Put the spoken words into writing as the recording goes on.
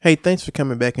Hey, thanks for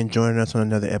coming back and joining us on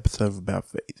another episode of About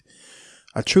Faith.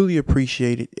 I truly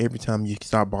appreciate it every time you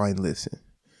stop by and listen.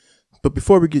 But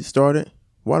before we get started,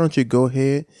 why don't you go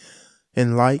ahead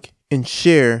and like and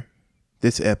share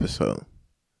this episode?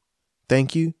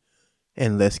 Thank you,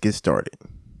 and let's get started.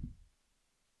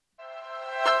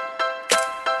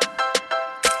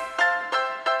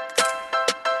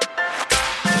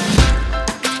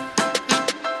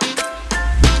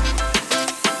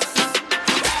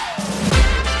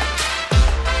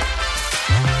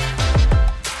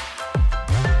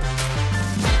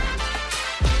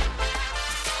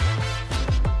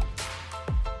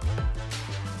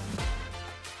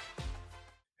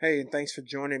 Hey, and thanks for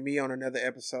joining me on another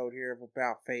episode here of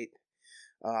About Faith.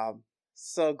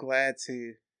 So glad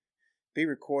to be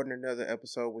recording another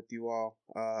episode with you all.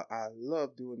 I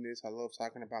love doing this. I love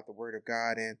talking about the Word of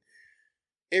God, and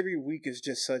every week is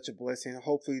just such a blessing.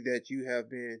 Hopefully that you have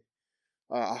been,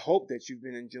 I hope that you've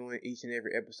been enjoying each and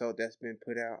every episode that's been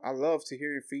put out. I love to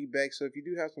hear your feedback, so if you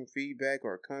do have some feedback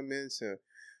or comments or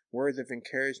words of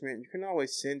encouragement, you can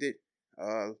always send it.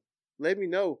 Let me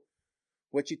know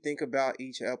what you think about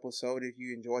each episode, if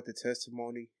you enjoyed the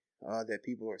testimony that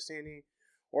people are sending,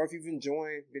 or if you've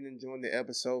been enjoying the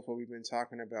episodes where we've been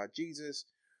talking about Jesus,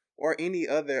 or any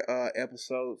other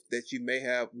episodes that we may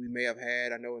have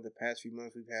had. I know in the past few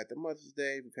months we've had the Mother's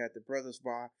Day, we've had the Brothers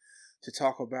Bar to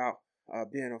talk about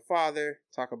being a father,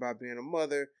 talk about being a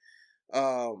mother.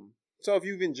 So if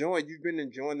you've been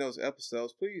enjoying those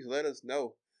episodes, please let us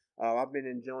know. I've been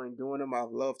enjoying doing them. I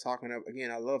love talking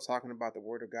about the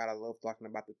Word of God. I love talking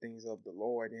about the things of the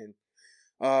Lord, and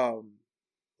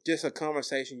just a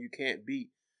conversation you can't beat.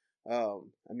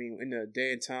 In a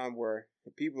day and time where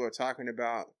people are talking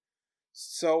about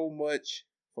so much,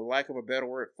 for lack of a better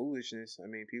word, foolishness.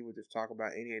 People just talk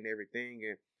about any and everything,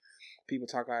 and people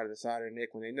talk out of the side of their neck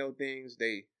when they know things.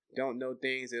 They don't know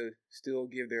things. They'll still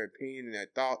give their opinion and their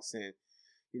thoughts, and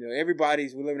we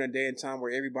live in a day and time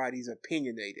where everybody's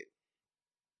opinionated.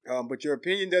 But your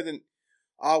opinion doesn't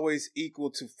always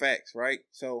equal to facts, right?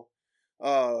 So,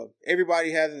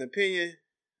 everybody has an opinion,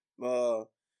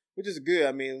 which is good.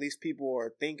 At least people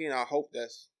are thinking. I hope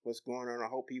that's what's going on. I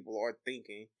hope people are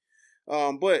thinking.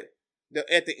 But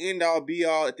at the end all be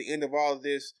all, at the end of all of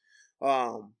this,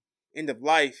 end of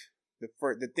life,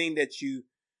 the thing that you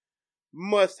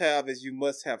must have is you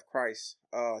must have Christ.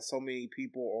 So many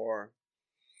people are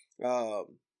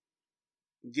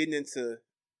getting into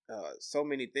so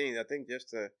many things. I think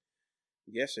just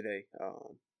yesterday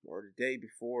or the day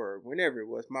before or whenever it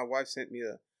was, my wife sent me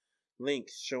a link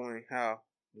showing how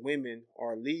women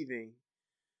are leaving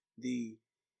the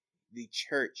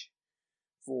church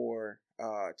for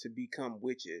to become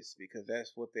witches, because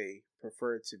that's what they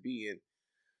prefer to be.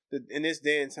 And in this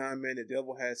day and time, man, the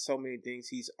devil has so many things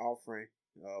he's offering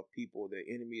people. The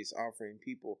enemy is offering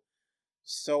people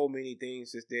so many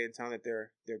things this day and time that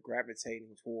they're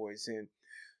gravitating towards. And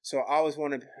so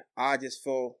I just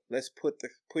feel, let's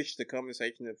push the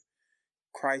conversation of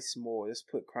Christ more. Let's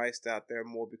put Christ out there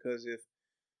more, because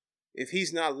if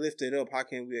he's not lifted up, how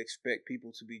can we expect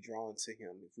people to be drawn to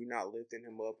him? If we're not lifting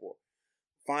him up or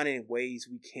finding ways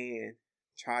we can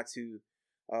try to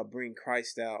bring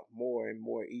Christ out more and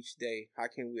more each day, how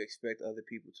can we expect other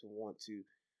people to want to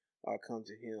come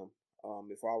to him?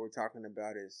 If all we're talking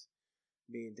about is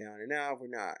being down and out, we're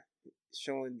not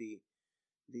showing the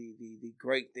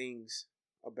great things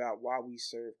about why we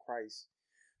serve Christ,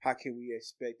 how can we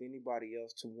expect anybody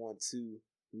else to want to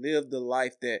live the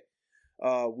life that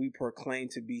we proclaim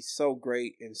to be so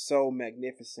great and so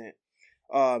magnificent?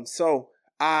 So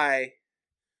I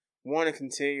want to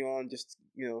continue on just,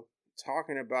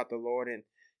 talking about the Lord and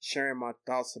sharing my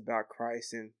thoughts about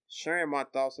Christ and sharing my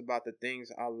thoughts about the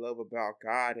things I love about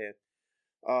God.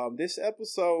 And this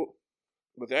episode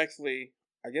was actually,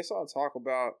 I guess I'll talk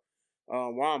about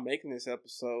why I'm making this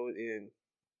episode and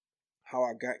how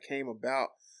I came about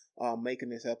making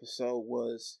this episode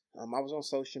was I was on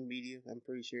social media. I'm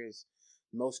pretty sure as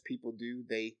most people do,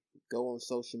 they go on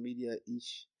social media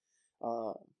each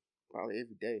probably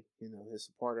every day. It's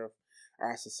a part of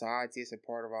our society. It's a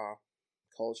part of our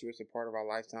culture. It's a part of our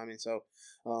lifetime. And so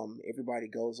everybody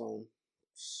goes on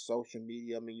social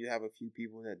media. You have a few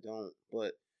people that don't,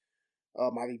 but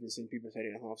I've even seen people say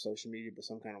they don't have social media, but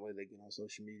some kind of way they get on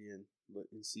social media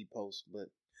and see posts. But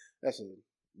that's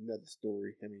another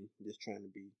story. Just trying to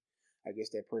be, I guess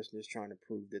that person is trying to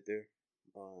prove that they're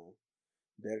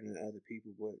better than other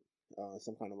people, but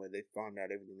some kind of way they find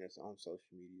out everything that's on social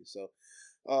media. So,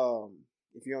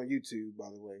 if you're on YouTube, by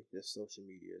the way, that's social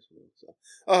media as well.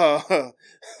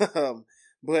 So,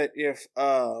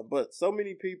 but so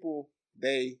many people,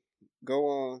 they go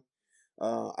on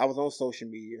I was on social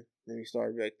media. Let me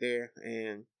start right there.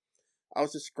 And I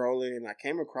was just scrolling and I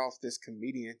came across this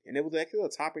comedian. And it was actually a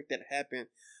topic that happened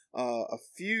a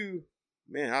few,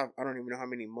 man, I don't even know how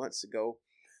many months ago.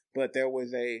 But there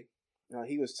was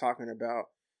he was talking about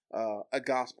a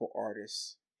gospel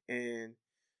artist. And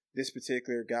this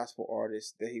particular gospel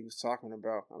artist that he was talking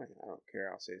about, I don't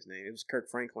care, I'll say his name. It was Kirk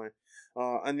Franklin.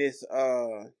 And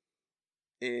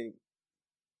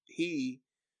he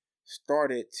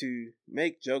started to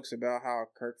make jokes about how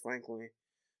Kirk Franklin,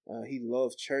 he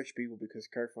loved church people because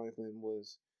Kirk Franklin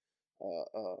was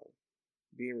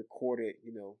being recorded,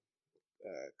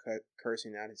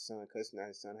 cursing out his son,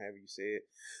 however you say it.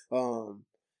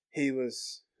 He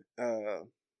was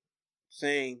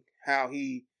saying how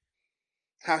he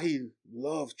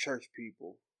loved church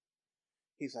people.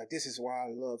 He's like, this is why I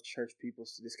love church people.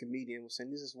 So this comedian was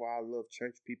saying, this is why I love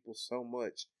church people so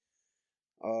much.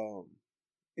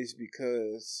 It's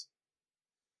because,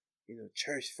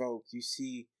 church folks, you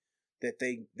see that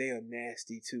they are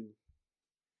nasty too.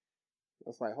 I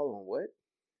was like, hold on, what?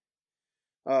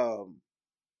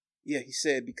 Yeah, he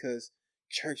said because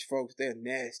church folks, they're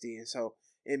nasty. And so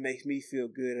it makes me feel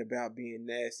good about being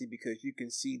nasty because you can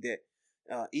see that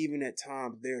even at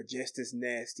times they're just as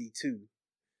nasty too.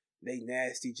 They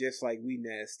nasty just like we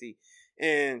nasty.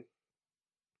 And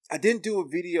I didn't do a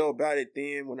video about it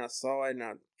then when I saw it, and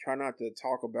I try not to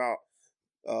talk about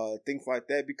things like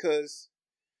that because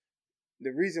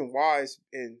the reason why is,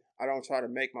 and I don't try to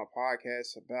make my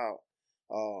podcast about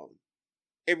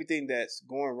everything that's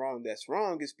going wrong that's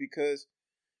wrong, is because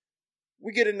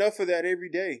we get enough of that every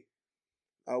day.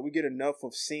 We get enough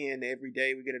of sin every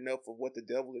day. We get enough of what the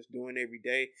devil is doing every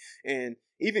day. And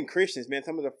even Christians, man,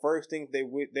 some of the first things they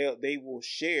will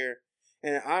share,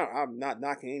 and I'm not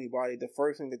knocking anybody, the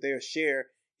first thing that they'll share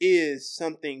is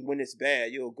something when it's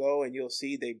bad. You'll go and you'll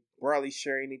see they barely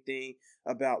share anything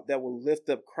about that will lift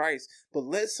up Christ. But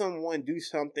let someone do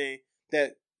something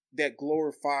that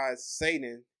glorifies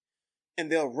Satan, and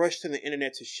they'll rush to the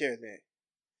internet to share that.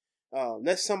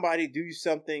 Let somebody do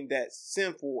something that's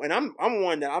sinful, and I'm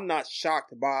one that I'm not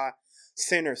shocked by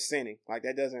sinners sinning. Like,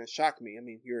 that doesn't shock me. I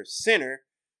mean, you're a sinner,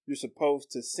 you're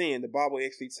supposed to sin. The Bible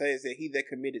actually says that he that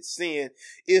committed sin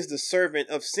is the servant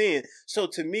of sin. So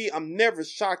to me, I'm never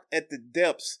shocked at the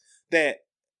depths that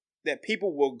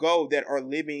people will go that are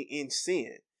living in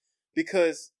sin,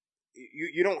 because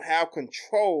you don't have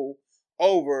control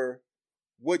over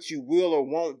what you will or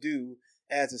won't do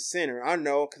as a sinner. I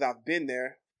know, because I've been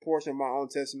there. Portion of my own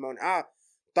testimony, I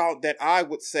thought that I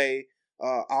would say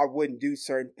I wouldn't do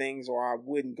certain things or I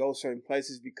wouldn't go certain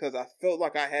places because I felt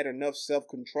like I had enough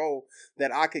self-control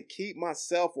that I could keep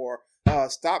myself or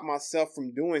stop myself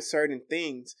from doing certain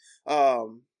things. I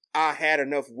had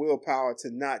enough willpower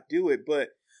to not do it, but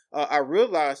I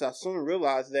soon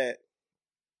realized that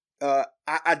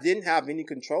I didn't have any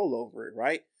control over it,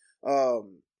 right?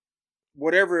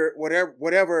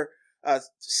 Whatever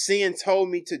sin told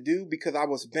me to do, because I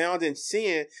was bound in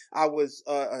sin, I was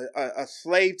a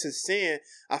slave to sin.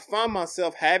 I found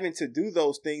myself having to do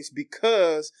those things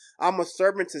because I'm a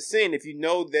servant to sin. If you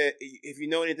know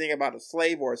anything about a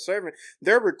slave or a servant,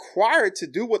 they're required to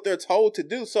do what they're told to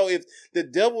do. So if the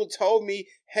devil told me,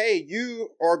 hey,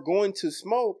 you are going to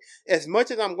smoke, as much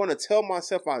as I'm going to tell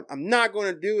myself I'm not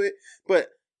going to do it, but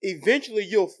eventually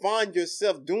you'll find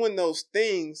yourself doing those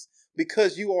things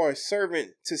because you are a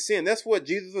servant to sin. That's what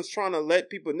Jesus was trying to let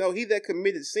people know. He that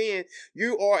committed sin,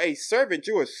 you are a servant.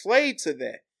 You're a slave to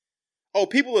that. Oh,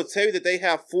 people will tell you that they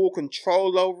have full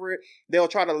control over it. They'll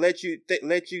try to let you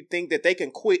think that they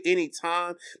can quit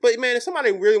anytime. But man, if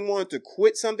somebody really wanted to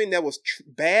quit something that was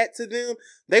bad to them,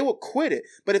 they would quit it.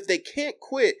 But if they can't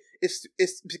quit,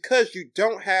 it's because you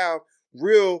don't have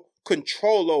real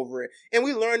control over it. And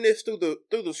we learn this through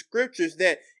the scriptures,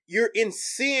 that you're in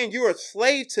sin, you're a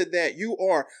slave to that. You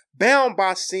are bound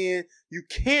by sin. You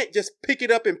can't just pick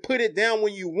it up and put it down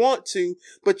when you want to,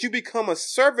 but you become a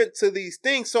servant to these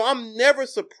things. So I'm never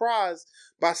surprised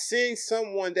by seeing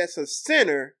someone that's a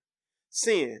sinner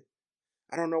sin.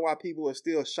 I don't know why people are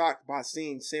still shocked by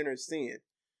seeing sinners sin.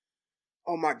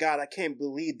 Oh my God, I can't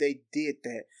believe they did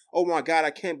that. Oh my God,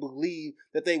 I can't believe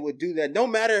that they would do that. No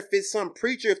matter if it's some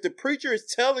preacher, if the preacher is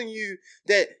telling you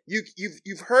that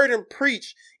you've heard him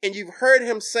preach and you've heard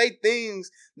him say things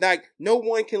like no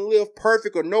one can live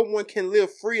perfect or no one can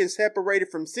live free and separated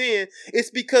from sin,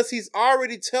 it's because he's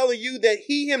already telling you that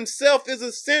he himself is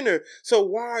a sinner. So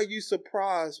why are you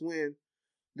surprised when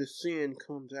the sin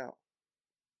comes out?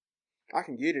 I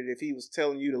can get it if he was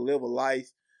telling you to live a life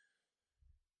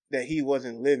that he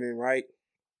wasn't living, right?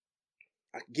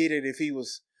 I get it if he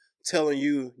was telling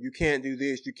you you can't do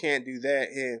this, you can't do that,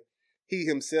 and he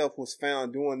himself was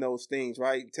found doing those things,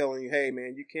 right? Telling you, hey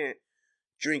man, you can't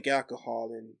drink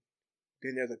alcohol. And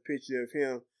then there's a picture of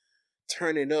him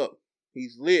turning up.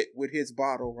 He's lit with his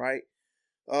bottle, right?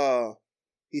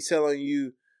 He's telling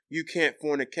you you can't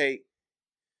fornicate.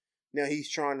 Now he's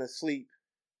trying to sleep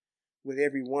with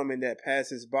every woman that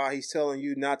passes by. He's telling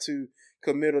you not to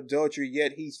commit adultery,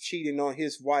 yet he's cheating on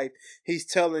his wife. He's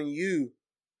telling you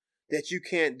that you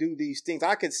can't do these things.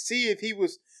 I could see if he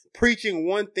was preaching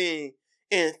one thing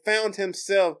and found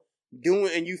himself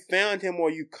doing, and you found him or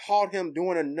you caught him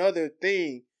doing another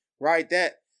thing, right?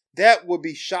 That would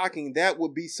be shocking. That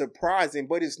would be surprising.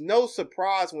 But it's no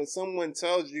surprise when someone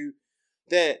tells you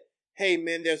that, hey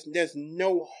man, there's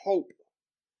no hope.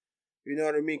 You know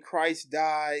what I mean? Christ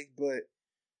died, but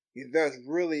there's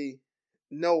really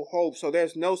no hope. So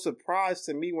there's no surprise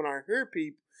to me when I hear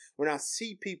people, when I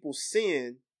see people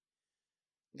sin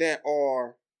that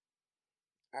are,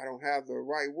 I don't have the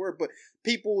right word, but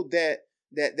people that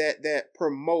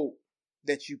promote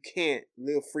that you can't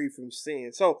live free from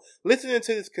sin. So listening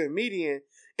to this comedian,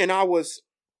 and I was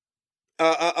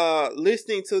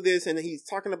listening to this, and he's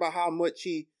talking about how much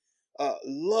he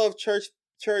loved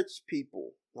church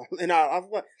people. And I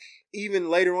was, even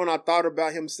later on, I thought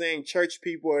about him saying church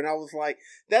people, and I was like,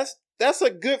 that's a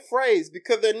good phrase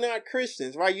because they're not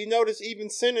Christians, right? You notice even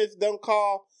sinners don't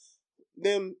call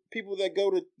them people that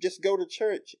go to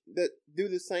church, that do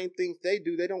the same things they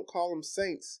do. They don't call them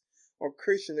saints or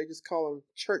Christian. They just call them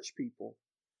church people.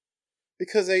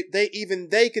 Because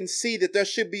they can see that there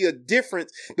should be a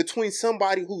difference between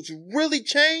somebody who's really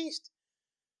changed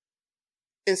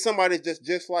and somebody that's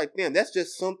just like them. That's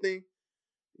just something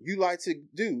you like to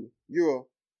do. You're a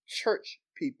church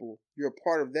people. You're a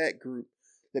part of that group.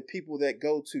 The people that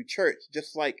go to church.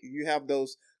 Just like you have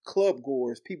those club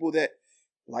goers, people that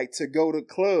like to go to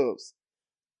clubs.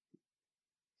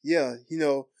 Yeah,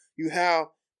 you have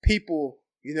people,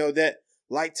 that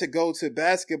like to go to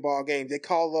basketball games. They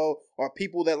call those, or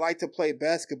people that like to play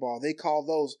basketball, they call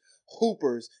those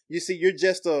hoopers. You see, you're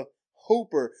just a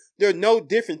hooper. They're no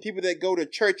different. People that go to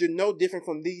church are no different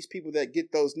from these people that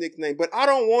get those nicknames. But I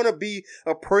don't want to be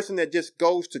a person that just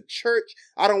goes to church.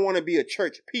 I don't want to be a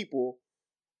church people.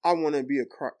 I want to be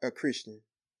a Christian.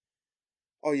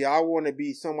 Oh yeah, I want to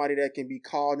be somebody that can be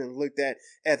called and looked at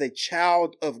as a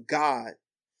child of God.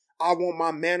 I want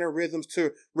my mannerisms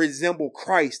to resemble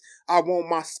Christ. I want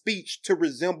my speech to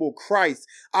resemble Christ.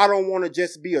 I don't want to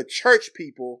just be a church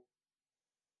people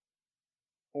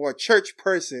or a church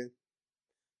person.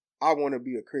 I want to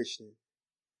be a Christian.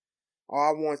 Or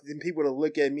I want people to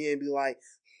look at me and be like,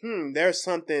 there's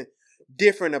something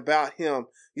different about him.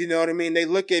 You know what I mean? They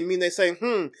look at me and they say,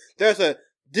 there's a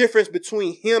difference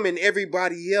between him and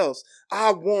everybody else.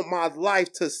 I want my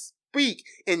life to speak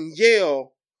and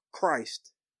yell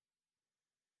Christ.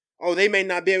 Oh, they may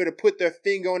not be able to put their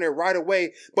finger on it right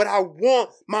away, but I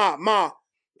want my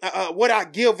what I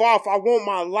give off. I want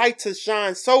my light to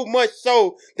shine so much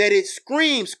so that it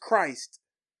screams Christ.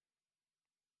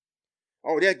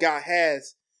 Oh, that guy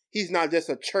he's not just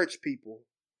a church people.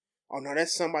 Oh no,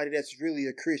 that's somebody that's really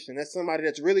a Christian. That's somebody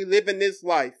that's really living this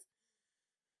life.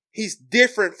 He's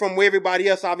different from everybody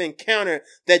else I've encountered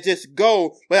that just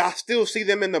go, but I still see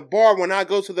them in the bar when I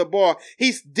go to the bar.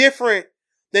 He's different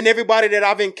than everybody that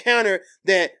I've encountered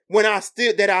that I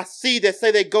see that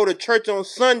say they go to church on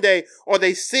Sunday or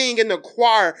they sing in the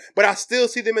choir, but I still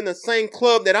see them in the same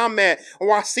club that I'm at,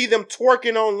 or I see them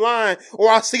twerking online, or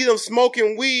I see them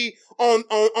smoking weed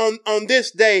on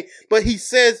this day. But he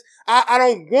says, I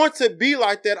don't want to be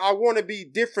like that. I want to be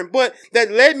different. But that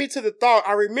led me to the thought.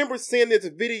 I remember seeing this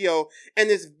video, and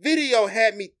this video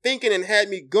had me thinking and had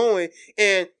me going.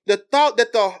 And the thought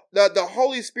that the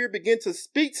Holy Spirit began to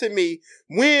speak to me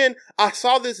when I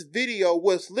saw this video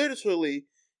was literally,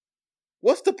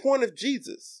 what's the point of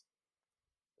Jesus?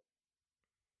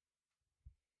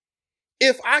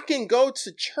 If I can go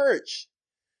to church,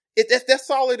 if that's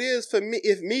all it is for me,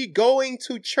 if me going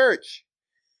to church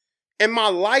and my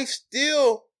life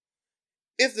still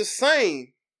is the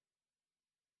same,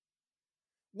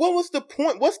 what was the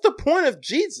point? What's the point of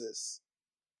Jesus?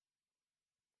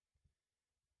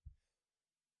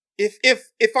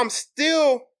 If I'm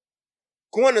still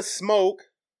going to smoke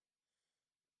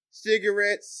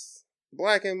cigarettes,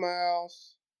 Black and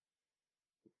Milds,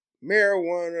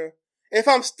 marijuana, if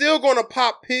I'm still going to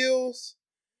pop pills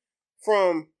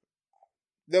from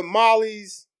the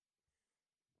Mollies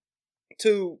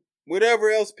to whatever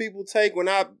else people take. When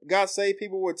I got saved,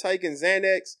 people were taking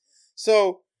Xanax.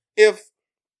 So if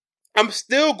I'm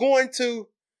still going to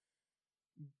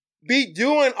be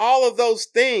doing all of those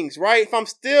things, right?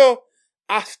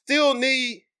 I still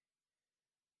need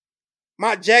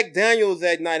my Jack Daniels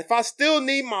at night, if I still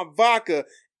need my vodka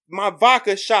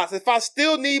shots, if I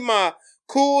still need my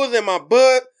Coors and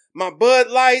my Bud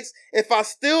Lights, if I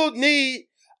still need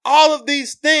all of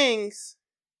these things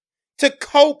to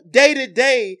cope day to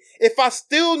day, if I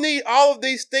still need all of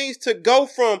these things to go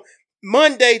from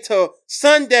Monday to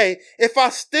Sunday, if I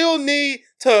still need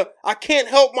to, I can't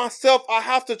help myself, I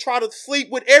have to try to sleep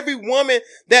with every woman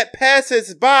that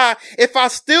passes by, if I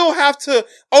still have to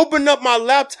open up my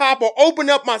laptop or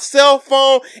open up my cell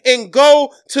phone and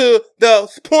go to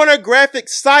the pornographic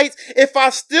sites, if I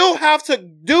still have to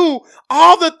do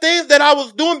all the things that I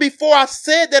was doing before I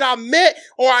said that I met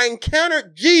or I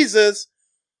encountered Jesus,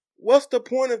 what's the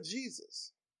point of Jesus?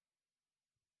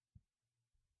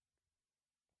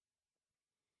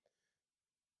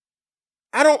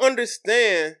 I don't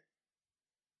understand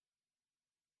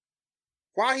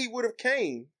why he would have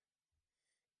came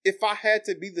if I had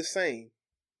to be the same.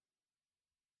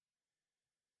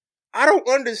 I don't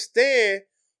understand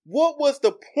what was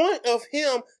the point of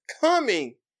him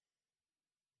coming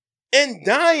and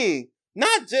dying.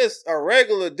 Not just a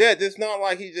regular death. It's not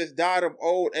like he just died of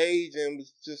old age and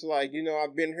was just like,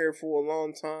 I've been here for a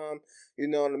long time. You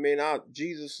know what I mean?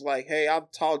 Jesus like, hey,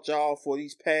 I've taught y'all for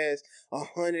these past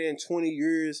 120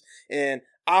 years and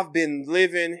I've been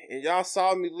living and y'all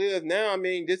saw me live. Now, I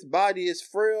mean, this body is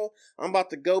frail. I'm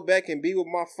about to go back and be with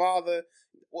my father.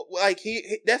 Like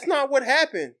that's not what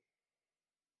happened.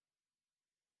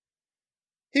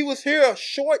 He was here a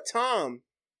short time.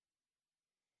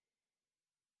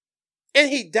 And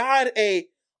he died a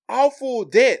awful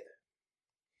death.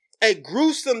 A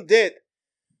gruesome death.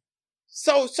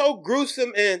 So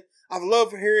gruesome. And I've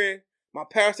loved hearing my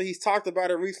pastor, he's talked about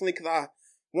it recently because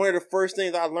one of the first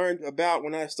things I learned about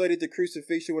when I studied the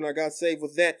crucifixion when I got saved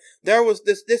was that there was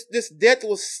this death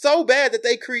was so bad that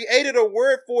they created a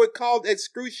word for it called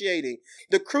excruciating.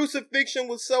 The crucifixion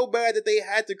was so bad that they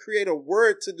had to create a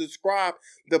word to describe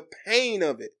the pain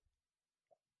of it.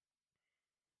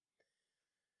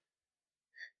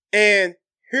 And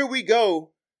here we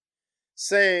go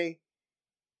saying,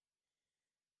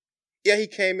 yeah, he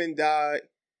came and died,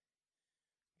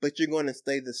 but you're going to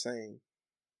stay the same.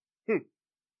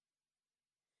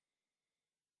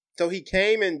 So he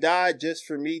came and died just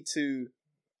for me to,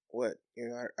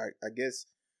 I guess,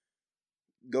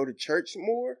 go to church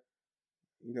more.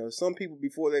 Some people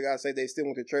before they got saved, they still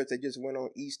went to church. They just went on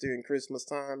Easter and Christmas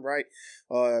time, right?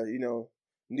 New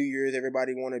Year's,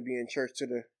 everybody want to be in church till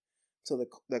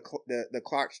the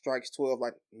clock strikes 12.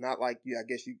 Like, not like you, I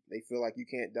guess they feel like you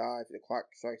can't die if the clock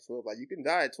strikes 12. Like, you can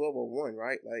die at 12:01,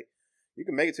 right? Like, you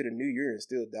can make it to the new year and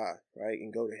still die, right?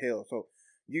 And go to hell. So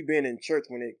you've been in church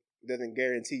when it doesn't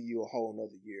guarantee you a whole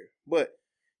nother year. But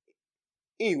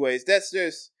anyways, that's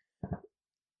just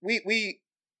we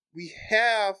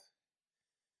have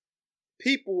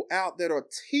people out that are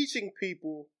teaching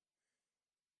people,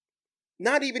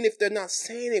 not even if they're not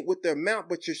saying it with their mouth,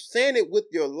 but you're saying it with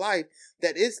your life,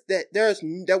 there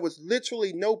was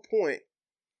literally no point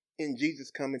in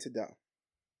Jesus coming to die.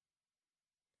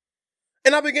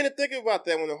 And I began to think about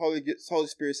that when the Holy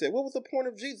Spirit said, what was the point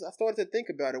of Jesus? I started to think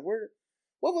about it.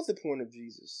 What was the point of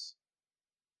Jesus?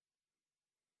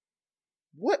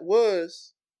 What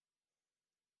was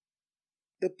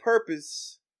the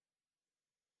purpose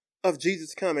of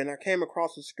Jesus coming? I came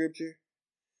across the scripture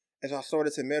as I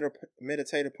started to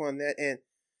meditate upon that. And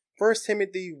 1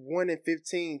 Timothy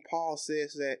 1:15, Paul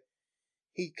says that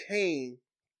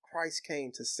Christ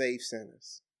came to save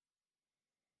sinners.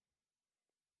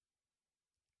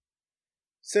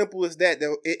 Simple as that,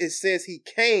 though. It says he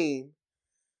came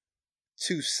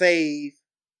to save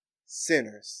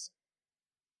sinners.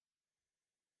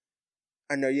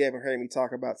 I know you haven't heard me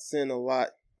talk about sin a lot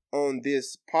on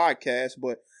this podcast,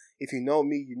 but if you know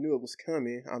me, you knew it was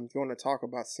coming. I'm going to talk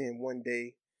about sin one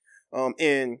day.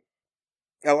 And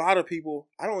a lot of people,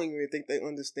 I don't even think they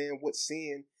understand what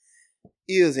sin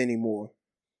is anymore.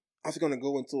 I was going to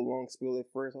go into a long spiel at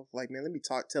first. I was like, man, let me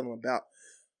tell them about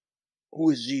who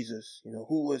is Jesus,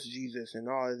 who was Jesus and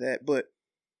all of that. But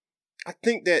I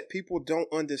think that people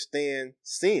don't understand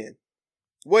sin.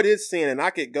 What is sin? And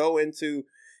I could go into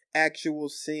actual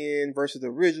sin versus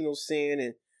original sin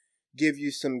and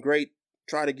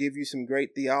try to give you some great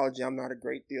theology. I'm not a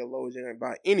great theologian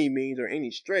by any means or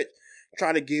any stretch.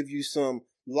 Try to give you some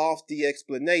lofty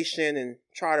explanation and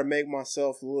try to make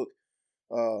myself look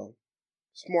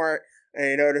smart.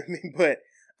 And you know what I mean? But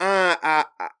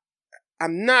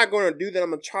I'm not going to do that.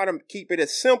 I'm going to try to keep it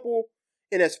as simple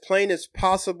and as plain as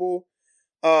possible.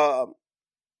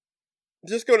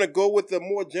 Just going to go with the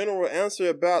more general answer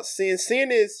about sin. Sin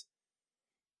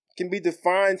can be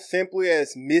defined simply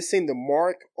as missing the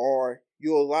mark or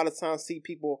You'll a lot of times see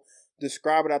people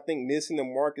describe it. I think missing the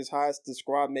mark is how it's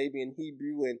described maybe in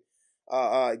Hebrew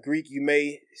and Greek. You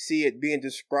may see it being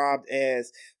described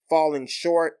as falling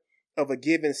short of a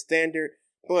given standard.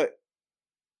 But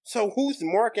so whose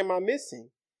mark am I missing?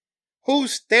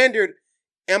 Whose standard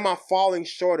am I falling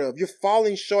short of? You're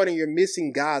falling short and you're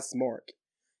missing God's mark.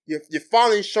 You're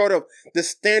falling short of the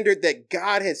standard that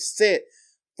God has set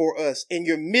for us, and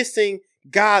you're missing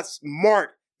God's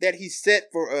mark that he set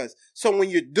for us. So when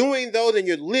you're doing those and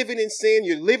you're living in sin,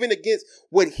 you're living against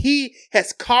what he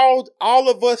has called all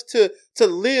of us to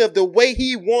live the way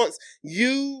he wants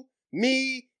you,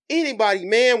 me, anybody,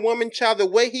 man, woman, child, the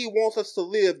way he wants us to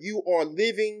live, you are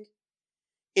living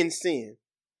in sin.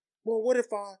 Well, what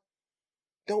if I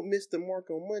don't miss the mark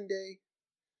on Monday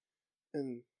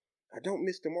and I don't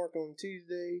miss the mark on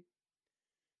Tuesday,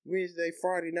 Wednesday,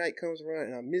 Friday night comes around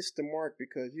and I miss the mark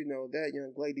because, that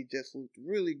young lady just looked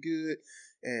really good.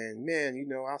 And man,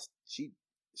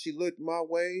 she looked my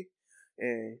way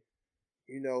and,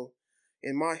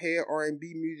 in my head,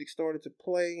 R&B music started to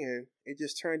play and it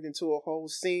just turned into a whole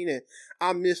scene. And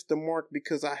I missed the mark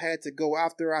because I had to go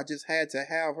after her. I just had to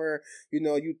have her. You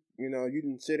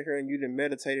didn't sit here and you didn't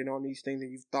meditate on these things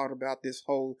and you've thought about this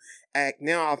whole act.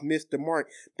 Now I've missed the mark.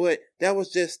 But that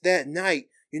was just that night.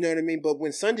 You know what I mean? But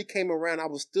when Sunday came around, I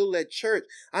was still at church.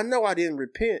 I know I didn't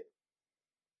repent.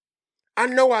 I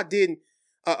know I didn't.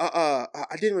 I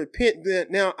didn't repent then.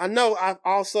 Now I know I've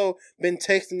also been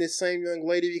texting this same young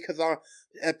lady because I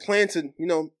had planned to,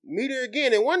 meet her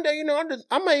again. And one day,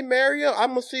 I may marry her. I'm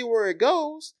gonna see where it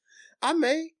goes. I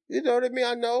may, you know what I mean.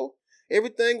 I know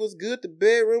everything was good. The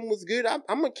bedroom was good. I'm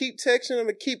gonna keep texting her. I'm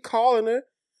gonna keep calling her.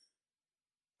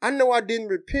 I know I didn't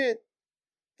repent.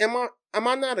 Am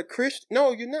I not a Christian?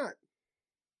 No, you're not.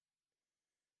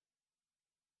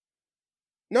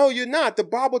 No, you're not. The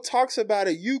Bible talks about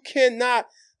it. You cannot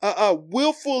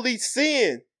willfully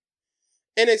sin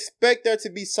and expect there to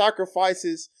be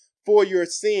sacrifices for your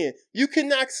sin. You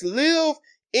cannot live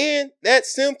in that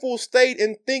sinful state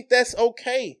and think that's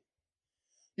okay.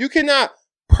 You cannot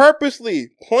purposely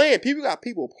plan. Got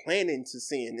people planning to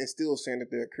sin and still saying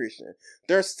that they're a Christian.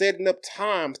 They're setting up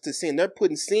times to sin. They're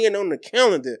putting sin on the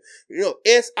calendar.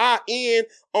 SIN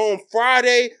on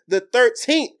Friday the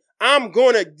 13th. I'm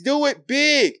going to do it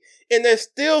big. And they're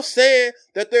still saying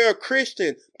that they're a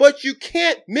Christian. But you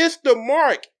can't miss the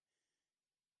mark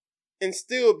and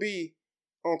still be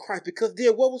on Christ. Because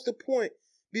then what was the point?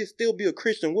 Still be a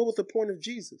Christian. What was the point of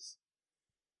Jesus?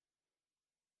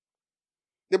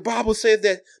 The Bible says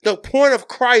that the point of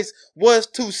Christ was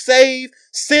to save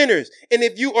sinners. And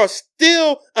if you are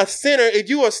still a sinner, if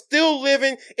you are still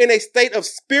living in a state of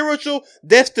spiritual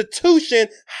destitution,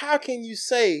 how can you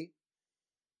say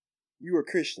you're a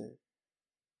Christian?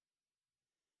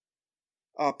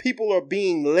 People are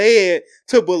being led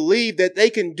to believe that they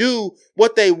can do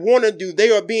what they want to do. They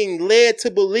are being led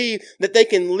to believe that they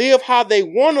can live how they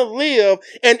want to live.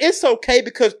 And it's okay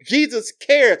because Jesus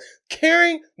cared.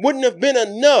 Caring wouldn't have been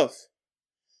enough.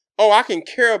 Oh, I can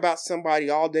care about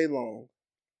somebody all day long.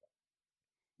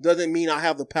 Doesn't mean I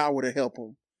have the power to help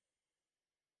them.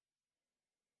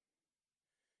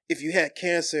 If you had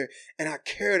cancer and I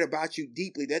cared about you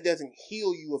deeply, that doesn't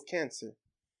heal you of cancer.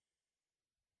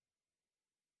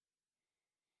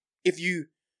 If you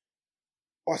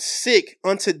are sick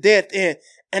unto death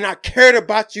and I cared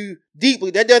about you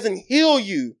deeply, that doesn't heal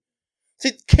you.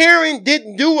 See, caring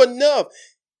didn't do enough.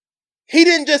 He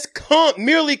didn't just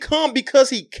merely come because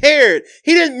he cared.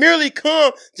 He didn't merely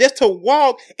come just to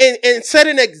walk and set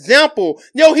an example.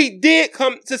 No, he did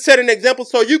come to set an example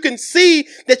so you can see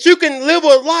that you can live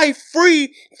a life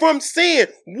free from sin.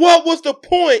 What was the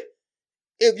point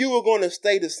if you were going to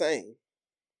stay the same?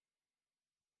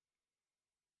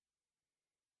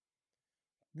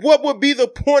 What would be the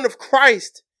point of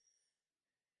Christ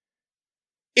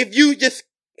if you just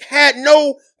had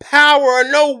no power or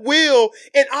no will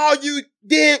and all you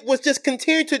did was just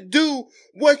continue to do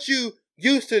what you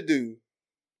used to do?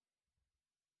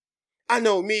 I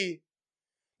know me,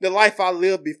 the life I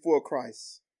lived before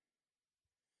Christ.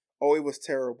 Oh, it was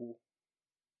terrible.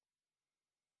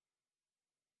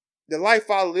 The life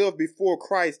I lived before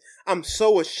Christ, I'm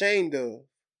so ashamed of.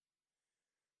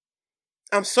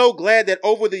 I'm so glad that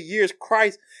over the years,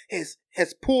 Christ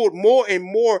has pulled more and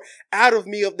more out of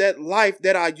me of that life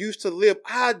that I used to live.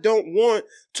 I don't want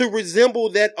to resemble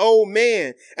that old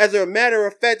man. As a matter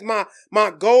of fact, my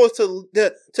goal is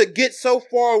to get so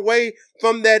far away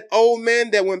from that old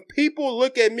man that when people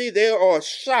look at me, they are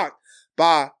shocked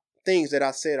by things that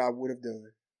I said I would have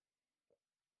done.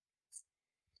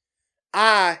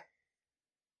 I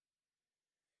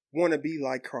want to be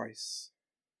like Christ.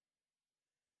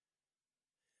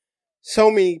 So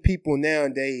many people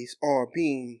nowadays are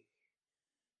being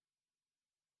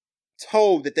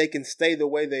told that they can stay the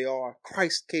way they are.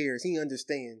 Christ cares. He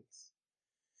understands.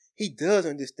 He does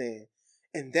understand.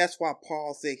 And that's why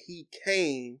Paul said he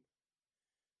came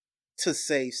to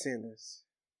save sinners.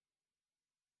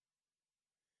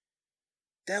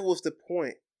 That was the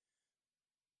point.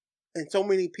 And so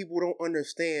many people don't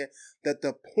understand that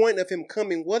the point of him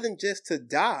coming wasn't just to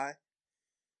die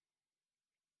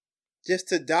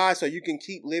so you can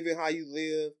keep living how you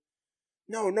live.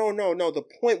 No. The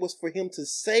point was for him to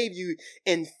save you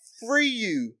and free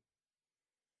you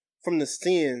from the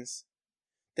sins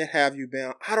that have you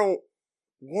bound. I don't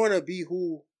want to be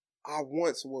who I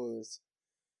once was.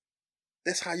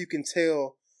 That's how you can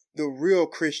tell the real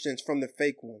Christians from the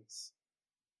fake ones.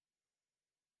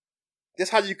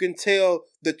 That's how you can tell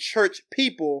the church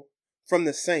people from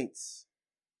the saints.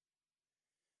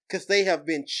 Because they have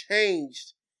been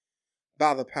changed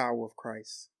by the power of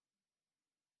Christ.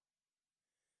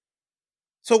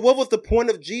 So what was the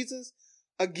point of Jesus?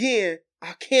 Again,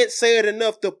 I can't say it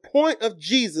enough. The point of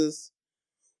Jesus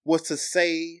was to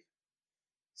save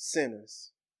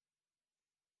sinners.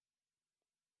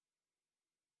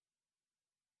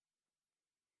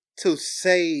 To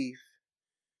save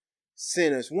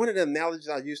sinners. One of the analogies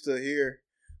I used to hear,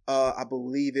 I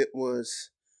believe it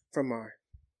was from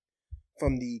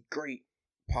the great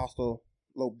apostle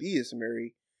Lobius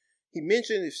Mary. He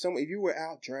mentioned if you were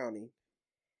out drowning,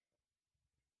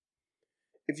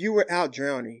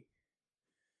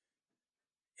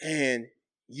 and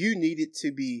you needed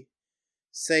to be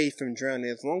saved from drowning,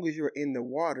 as long as you're in the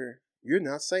water, you're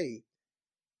not saved.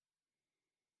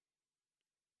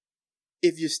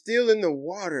 If you're still in the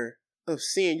water of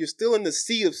sin, you're still in the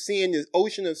sea of sin, the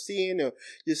ocean of sin, or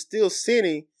you're still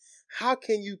sinning, how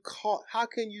can you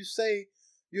say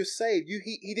you're saved?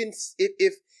 He didn't.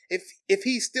 If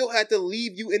he still had to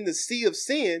leave you in the sea of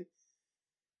sin,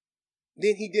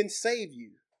 then he didn't save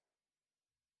you.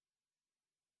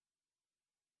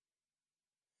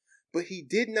 But he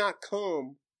did not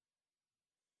come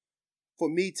for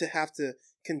me to have to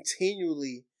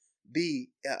continually be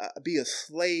a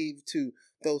slave to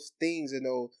those things and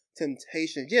those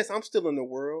temptations. Yes, I'm still in the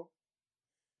world.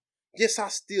 Yes, I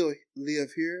still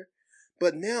live here.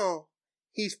 But now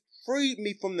he's freed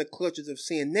me from the clutches of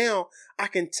sin. Now I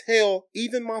can tell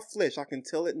even my flesh, I can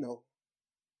tell it no.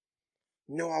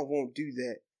 No, I won't do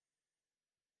that.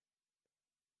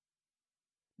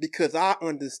 Because I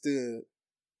understood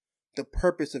the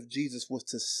purpose of Jesus was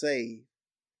to save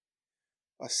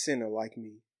a sinner like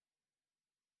me.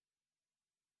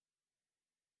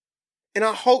 And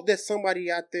I hope that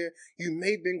somebody out there, you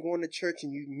may have been going to church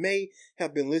and you may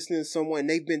have been listening to someone and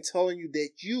they've been telling you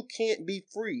that you can't be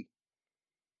free.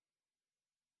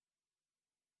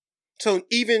 So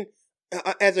even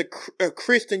as a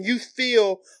Christian, you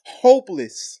feel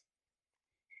hopeless.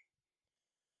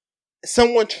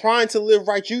 Someone trying to live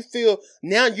right, you feel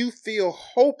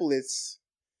hopeless,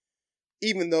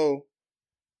 even though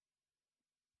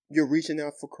you're reaching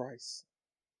out for Christ.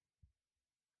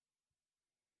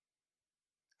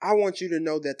 I want you to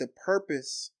know that the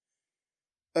purpose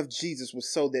of Jesus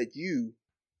was so that you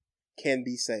can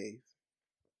be saved.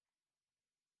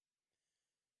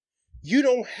 You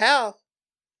don't have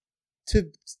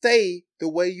to stay the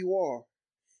way you are.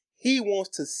 He wants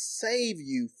to save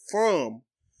you from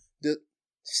your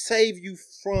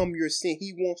sin.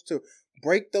 He wants to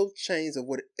break those chains of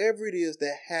whatever it is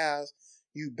that has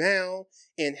you bound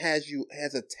and has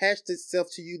attached itself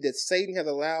to you, that Satan has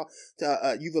allowed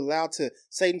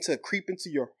Satan to creep into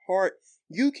your heart.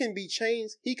 You can be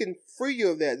changed. He can free you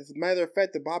of that. As a matter of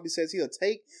fact, the Bible says he'll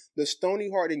take the stony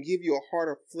heart and give you a heart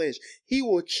of flesh. He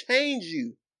will change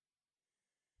you.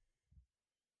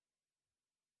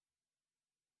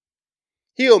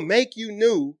 He'll make you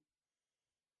new.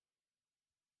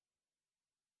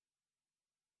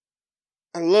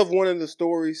 I love one of the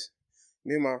stories.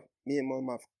 Me and one of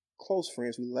my close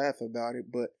friends, we laugh about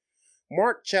it. But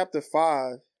Mark chapter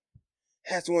 5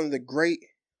 has one of the great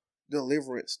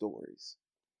deliverance stories.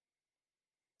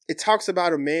 It talks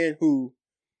about a man who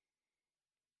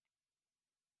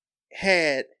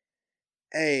had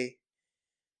the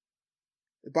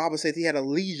Bible says he had a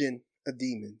legion of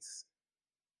demons.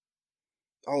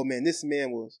 Oh man, this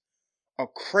man was a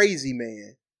crazy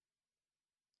man.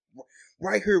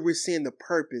 Right here we're seeing the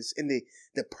purpose and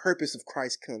the purpose of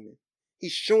Christ coming.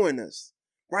 He's showing us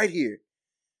right here.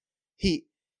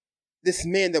 This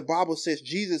man, the Bible says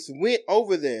Jesus went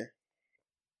over there.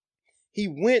 He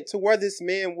went to where this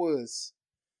man was.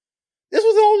 This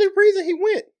was the only reason he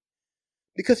went.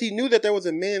 because he knew that there was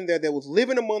a man there that was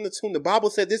living among the tomb. The Bible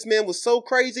said this man was so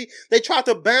crazy, they tried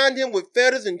to bind him with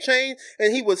fetters and chains,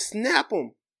 and he would snap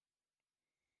them.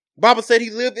 The Bible said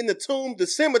he lived in the tomb, the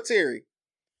cemetery.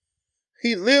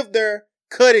 He lived there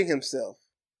cutting himself.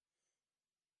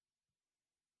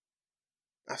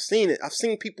 I've seen it. I've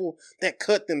seen people that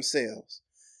cut themselves.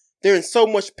 They're in so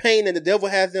much pain and the devil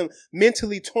has them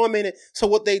mentally tormented. So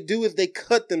what they do is they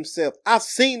cut themselves. I've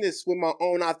seen this with my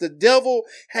own eyes. The devil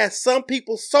has some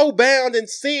people so bound in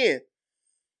sin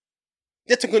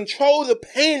that to control the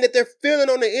pain that they're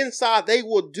feeling on the inside, they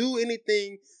will do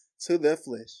anything to their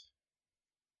flesh.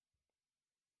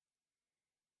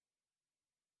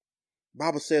 The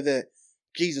Bible said that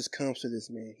Jesus comes to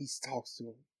this man. He talks to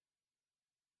him.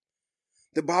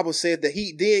 The Bible said that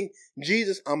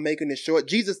I'm making it short,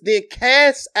 Jesus then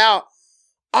casts out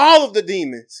all of the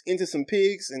demons into some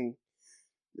pigs, and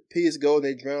the pigs go,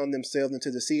 they drown themselves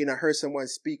into the sea. And I heard someone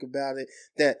speak about it,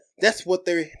 that's what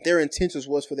their intentions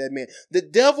was for that man. The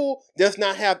devil does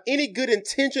not have any good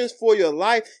intentions for your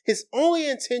life. His only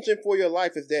intention for your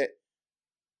life is that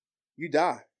you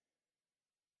die.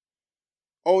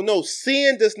 Oh no,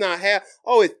 sin does not have,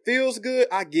 it feels good.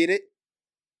 I get it.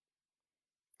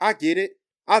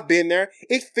 I've been there.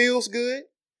 It feels good.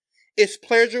 It's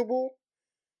pleasurable.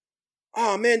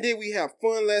 Oh man, did we have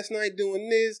fun last night doing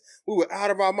this? We were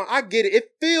out of our mind. I get it. It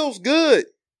feels good.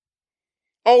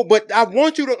 Oh, but I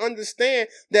want you to understand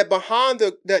that behind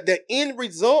the end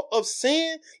result of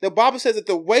sin, the Bible says that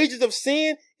the wages of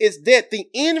sin is death. The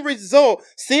end result,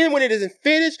 sin when it isn't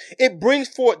finished, it brings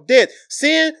forth death.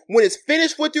 Sin, when it's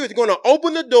finished with you, it's going to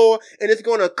open the door and it's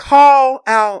going to call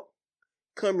out,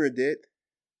 come here, death.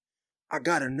 I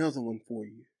got another one for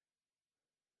you.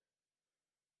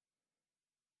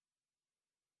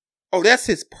 Oh, that's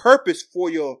his purpose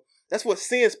for that's what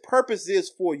sin's purpose is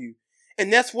for you.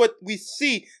 And that's what we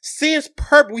see. Sin's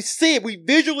purpose, we see it, we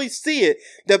visually see it.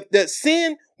 That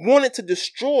sin wanted to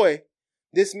destroy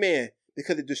this man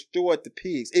because it destroyed the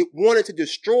pigs. It wanted to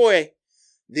destroy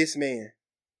this man.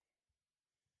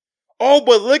 Oh,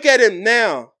 but look at him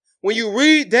now. When you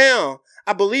read down,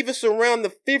 I believe it's around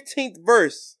the 15th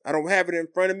verse. I don't have it in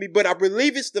front of me, but I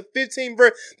believe it's the 15th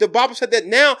verse. The Bible said that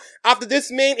now, after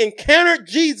this man encountered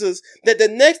Jesus, that the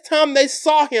next time they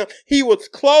saw him, he was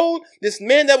clothed. This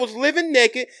man that was living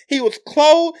naked, he was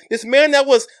clothed. This man that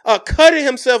was cutting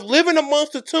himself, living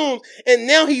amongst the tombs, and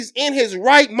now he's in his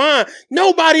right mind.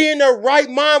 Nobody in their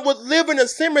right mind would live in a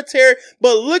cemetery,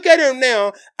 but look at him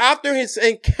now. After his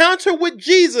encounter with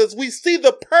Jesus, we see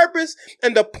the purpose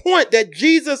and the point that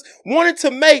Jesus wanted to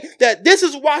make, that this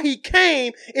is why he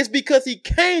came, is because he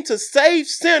came to save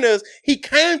sinners. He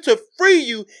came to free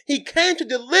you. He came to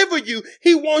deliver you.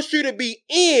 He wants you to be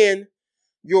in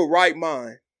your right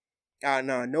mind.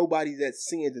 Nobody that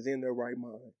sins is in their right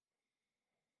mind.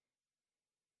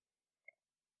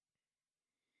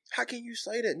 How can you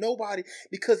say that? Nobody.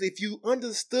 Because if you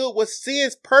understood what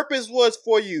sin's purpose was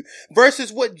for you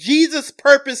versus what Jesus'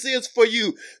 purpose is for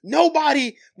you,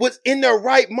 nobody was in their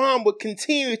right mind would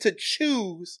continue to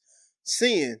choose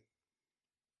sin.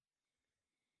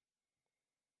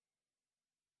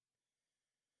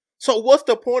 So what's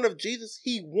the point of Jesus?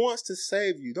 He wants to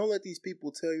save you. Don't let these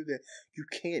people tell you that you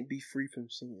can't be free from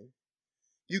sin.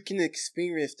 You can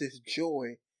experience this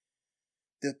joy,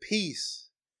 the peace,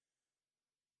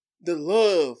 the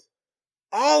love,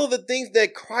 all of the things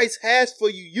that Christ has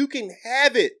for you. You can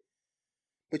have it,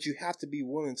 but you have to be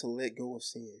willing to let go of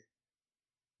sin.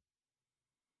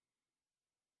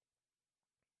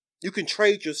 You can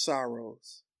trade your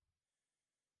sorrows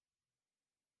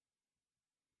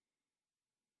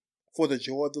for the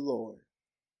joy of the Lord.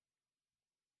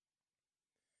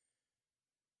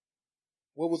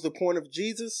 What was the point of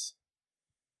Jesus?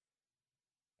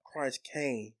 Christ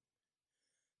came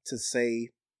to save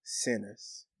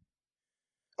sinners.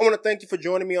 I want to thank you for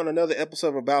joining me on another episode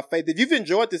of About Faith. If you've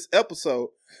enjoyed this episode,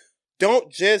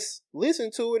 don't just listen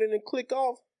to it and then click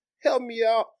off. Help me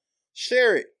out.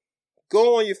 Share it.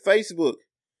 Go on your Facebook.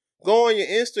 Go on your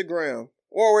Instagram.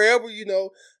 Or wherever,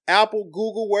 Apple,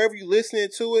 Google, wherever you're listening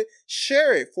to it.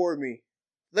 Share it for me.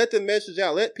 Let the message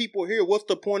out. Let people hear what's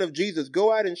the point of Jesus.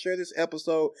 Go out and share this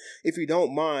episode if you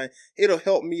don't mind. It'll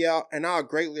help me out and I'll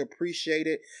greatly appreciate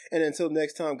it. And until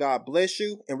next time, God bless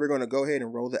you. And we're going to go ahead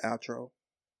and roll the outro.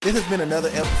 This has been another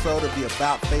episode of the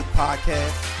About Faith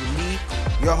podcast with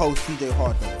me, your host, TJ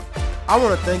Hawthorne. I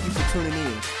want to thank you for tuning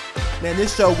in. Man,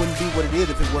 this show wouldn't be what it is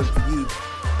if it wasn't for you.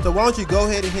 So why don't you go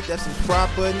ahead and hit that subscribe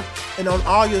button, and on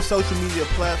all your social media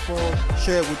platforms,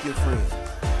 share it with your friends.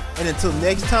 And until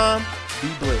next time, be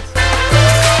blessed.